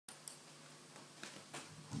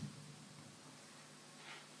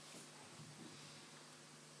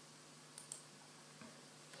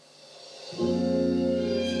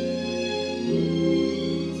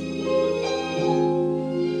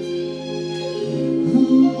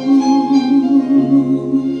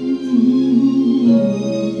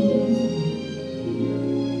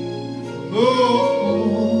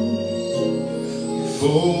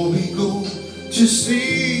Before we go to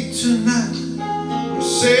sleep tonight, we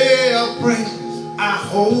say our prayers. I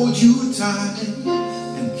hold you tight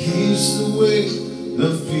and kiss away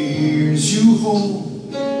the fears you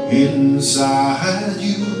hold inside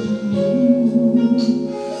you.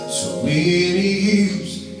 So many years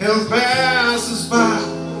have passed us by.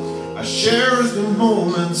 I cherish the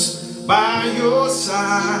moments by your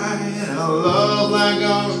side. A love like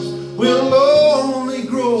ours will only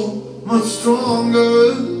grow much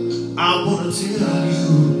stronger. I wanna tell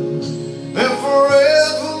you that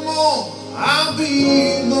forevermore I'll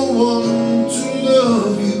be the one to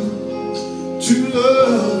love you, to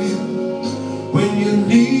love you. When you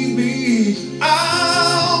need me,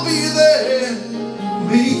 I'll be there,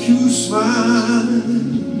 make you smile.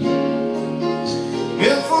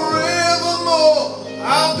 And forevermore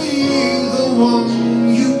I'll be the one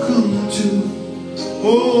you come to.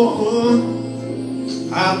 Oh,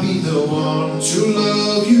 I'll be the one to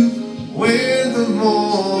love you when the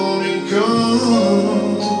morning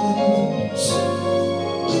comes.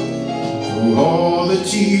 Through all the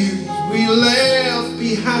tears we left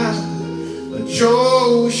behind, but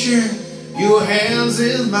you share your hands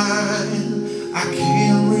in mine. I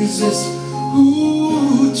can't resist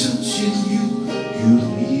touching you,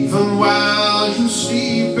 even while you're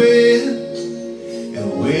sleeping. And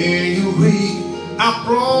when you wake, I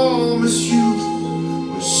promise you,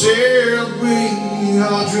 celebrate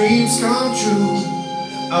our dreams come true.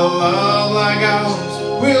 A love like ours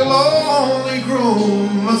will only grow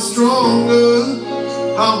much stronger.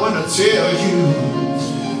 I wanna tell you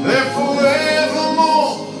that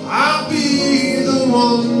forevermore I'll be the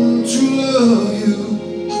one to love you,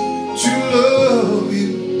 to love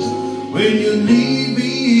you. When you need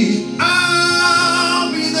me,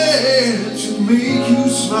 I'll be there to make you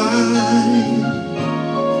smile.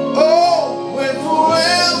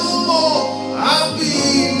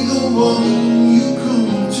 You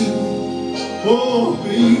come to, oh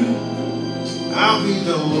baby, I'll be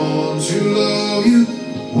the one to love you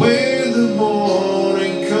when the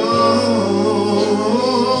morning comes.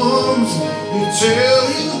 You tell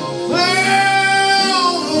you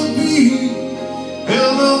there'll be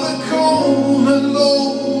another cold and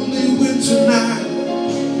lonely winter night,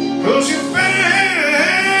 'cause your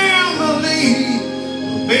family,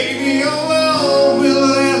 baby, your love will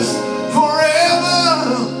last forever.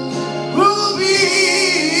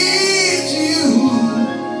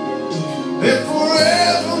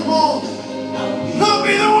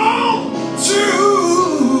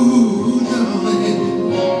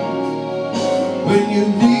 When you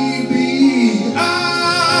need me,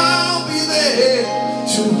 I'll be there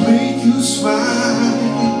to make you smile.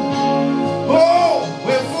 Oh,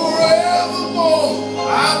 and forevermore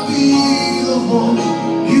I'll be the one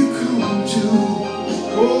you come to.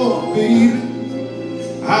 Oh, baby,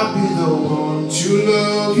 I'll be the one to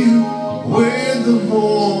love you when the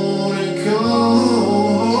morning comes.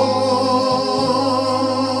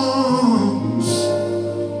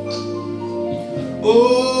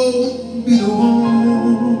 Oh, be the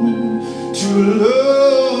one to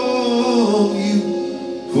love you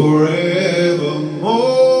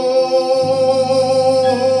forevermore.